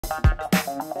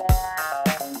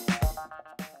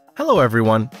Hello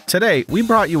everyone! Today, we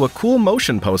brought you a cool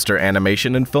motion poster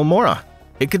animation in Filmora.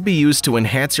 It could be used to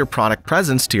enhance your product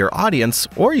presence to your audience,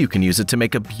 or you can use it to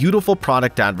make a beautiful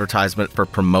product advertisement for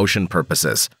promotion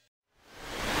purposes.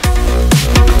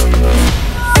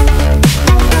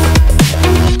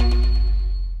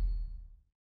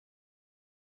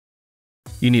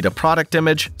 You need a product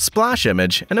image, splash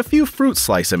image, and a few fruit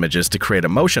slice images to create a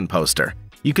motion poster.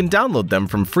 You can download them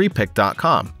from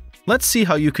freepik.com. Let's see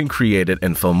how you can create it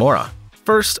in Filmora.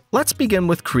 First, let's begin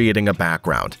with creating a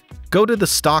background. Go to the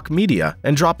stock media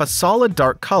and drop a solid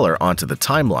dark color onto the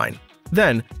timeline.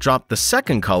 Then, drop the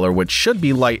second color, which should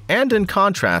be light and in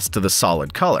contrast to the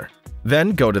solid color.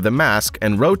 Then go to the mask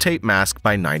and rotate mask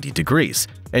by 90 degrees,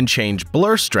 and change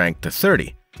blur strength to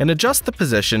 30, and adjust the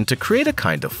position to create a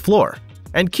kind of floor,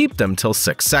 and keep them till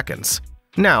 6 seconds.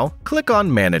 Now, click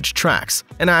on Manage Tracks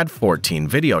and add 14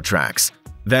 video tracks.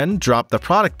 Then drop the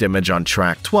product image on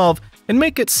track 12 and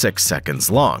make it 6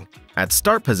 seconds long. At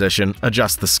start position,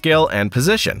 adjust the scale and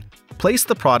position. Place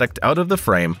the product out of the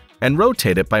frame and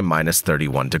rotate it by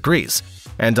 -31 degrees,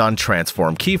 and on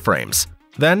transform keyframes.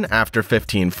 Then, after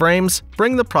 15 frames,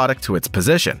 bring the product to its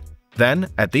position. Then,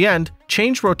 at the end,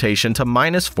 change rotation to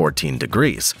 -14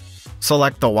 degrees.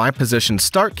 Select the Y position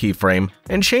start keyframe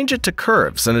and change it to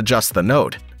curves and adjust the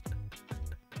node.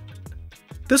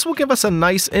 This will give us a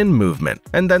nice in movement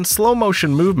and then slow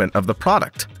motion movement of the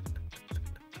product.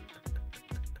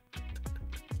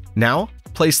 Now,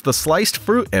 place the sliced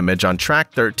fruit image on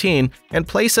track 13 and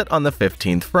place it on the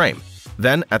 15th frame.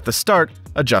 Then, at the start,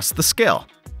 adjust the scale.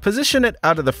 Position it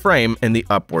out of the frame in the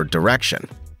upward direction,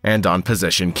 and on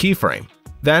position keyframe.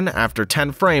 Then, after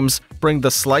 10 frames, bring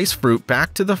the sliced fruit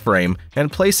back to the frame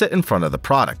and place it in front of the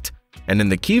product. And in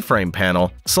the keyframe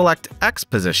panel, select X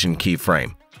position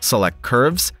keyframe, select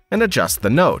curves, and adjust the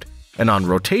node. And on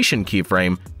rotation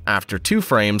keyframe, after 2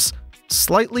 frames,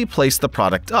 slightly place the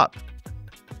product up.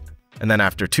 And then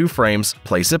after 2 frames,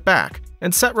 place it back,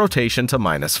 and set rotation to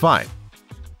 -5.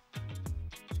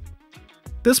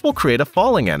 This will create a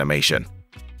falling animation.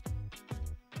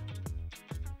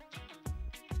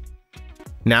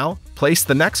 Now, place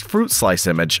the next fruit slice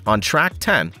image on track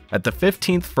 10 at the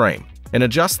 15th frame and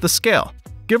adjust the scale.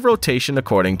 Give rotation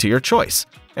according to your choice,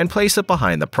 and place it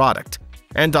behind the product,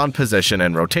 and on position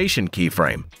and rotation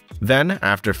keyframe. Then,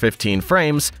 after 15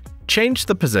 frames, change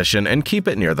the position and keep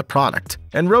it near the product,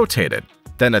 and rotate it.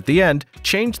 Then at the end,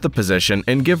 change the position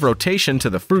and give rotation to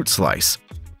the fruit slice.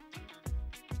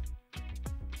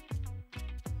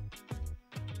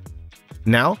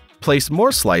 Now, place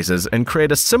more slices and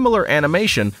create a similar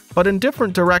animation but in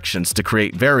different directions to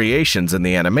create variations in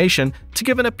the animation to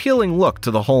give an appealing look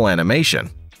to the whole animation.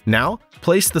 Now,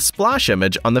 place the splash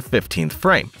image on the 15th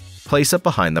frame, place it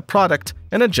behind the product,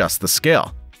 and adjust the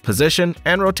scale, position,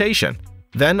 and rotation.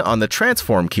 Then on the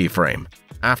transform keyframe.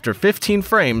 After 15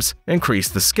 frames, increase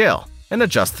the scale and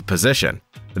adjust the position.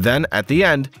 Then at the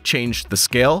end, change the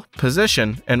scale,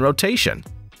 position, and rotation.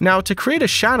 Now, to create a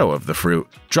shadow of the fruit,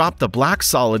 drop the black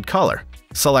solid color,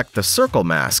 select the circle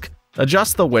mask,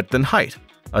 adjust the width and height,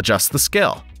 adjust the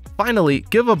scale. Finally,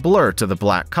 give a blur to the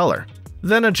black color,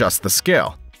 then adjust the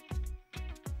scale.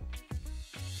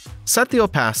 Set the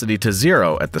opacity to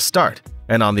 0 at the start,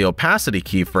 and on the opacity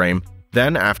keyframe,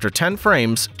 then after 10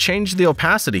 frames, change the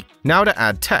opacity. Now to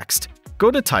add text,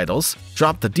 go to Titles,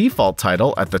 drop the default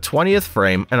title at the 20th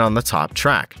frame and on the top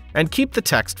track, and keep the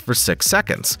text for 6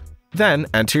 seconds. Then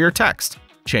enter your text,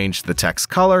 change the text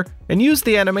color, and use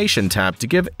the Animation tab to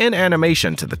give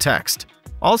in-animation to the text.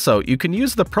 Also, you can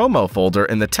use the Promo folder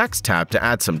in the Text tab to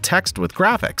add some text with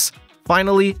graphics.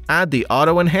 Finally, add the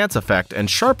Auto Enhance effect and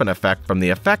Sharpen effect from the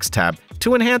Effects tab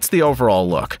to enhance the overall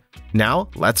look. Now,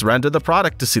 let's render the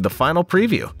product to see the final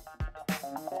preview.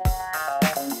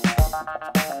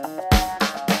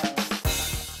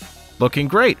 Looking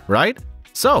great, right?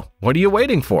 So, what are you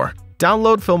waiting for?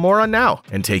 Download Filmora now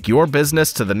and take your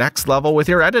business to the next level with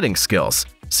your editing skills.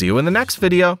 See you in the next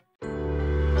video.